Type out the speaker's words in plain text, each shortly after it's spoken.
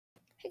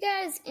Hey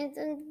guys,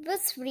 in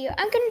this video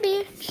I'm going to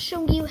be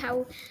showing you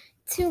how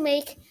to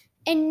make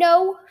a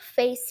No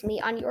Face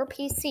Mii on your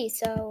PC.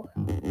 So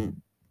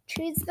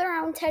choose the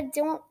round head,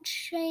 don't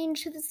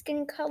change the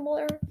skin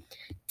color,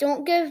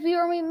 don't give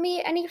your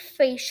Mii any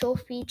facial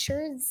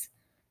features.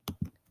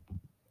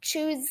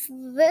 Choose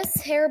this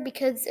hair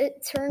because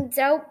it turns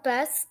out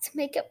best,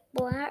 make it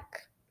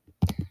black.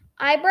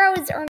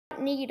 Eyebrows are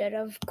not needed,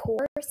 of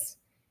course.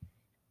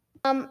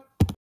 Now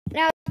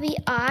the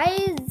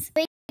eyes,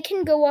 they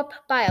can go up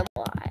by a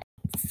lot.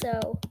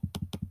 So,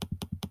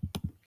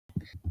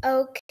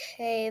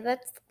 okay,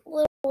 that's a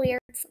little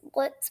weird.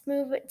 Let's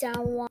move it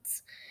down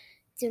once.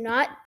 Do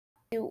not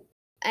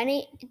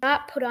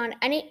put on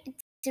any,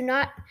 do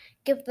not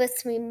give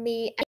this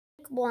Mii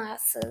any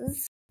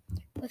glasses.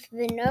 With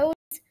the nose,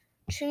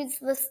 choose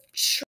this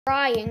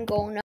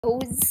triangle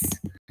nose.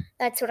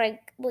 That's what I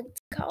like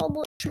to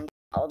call it,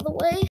 all the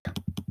way.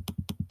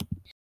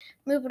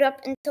 Move it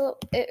up until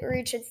it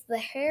reaches the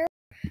hair.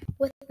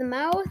 With the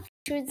mouth,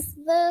 choose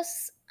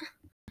this.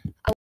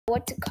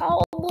 What to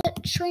call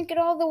it, shrink it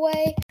all the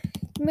way,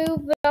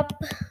 move it up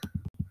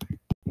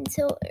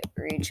until it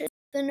reaches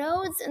the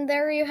nose, and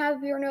there you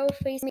have your No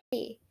Face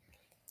Mii.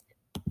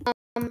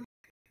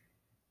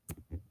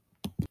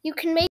 You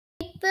can make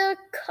the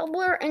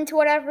color into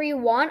whatever you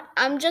want.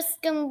 I'm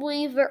just gonna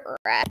leave it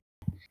red.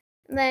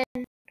 And then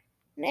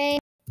name,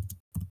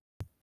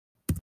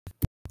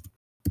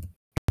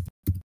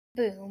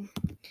 boom.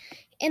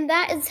 And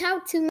that is how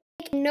to make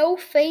No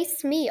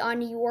Face Mii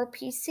on your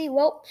PC.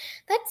 Well,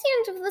 that's the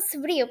end of this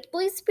video.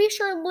 Please be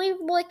sure to leave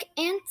a like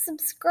and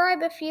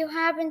subscribe if you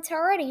haven't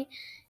already.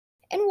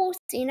 And we'll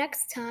see you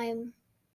next time.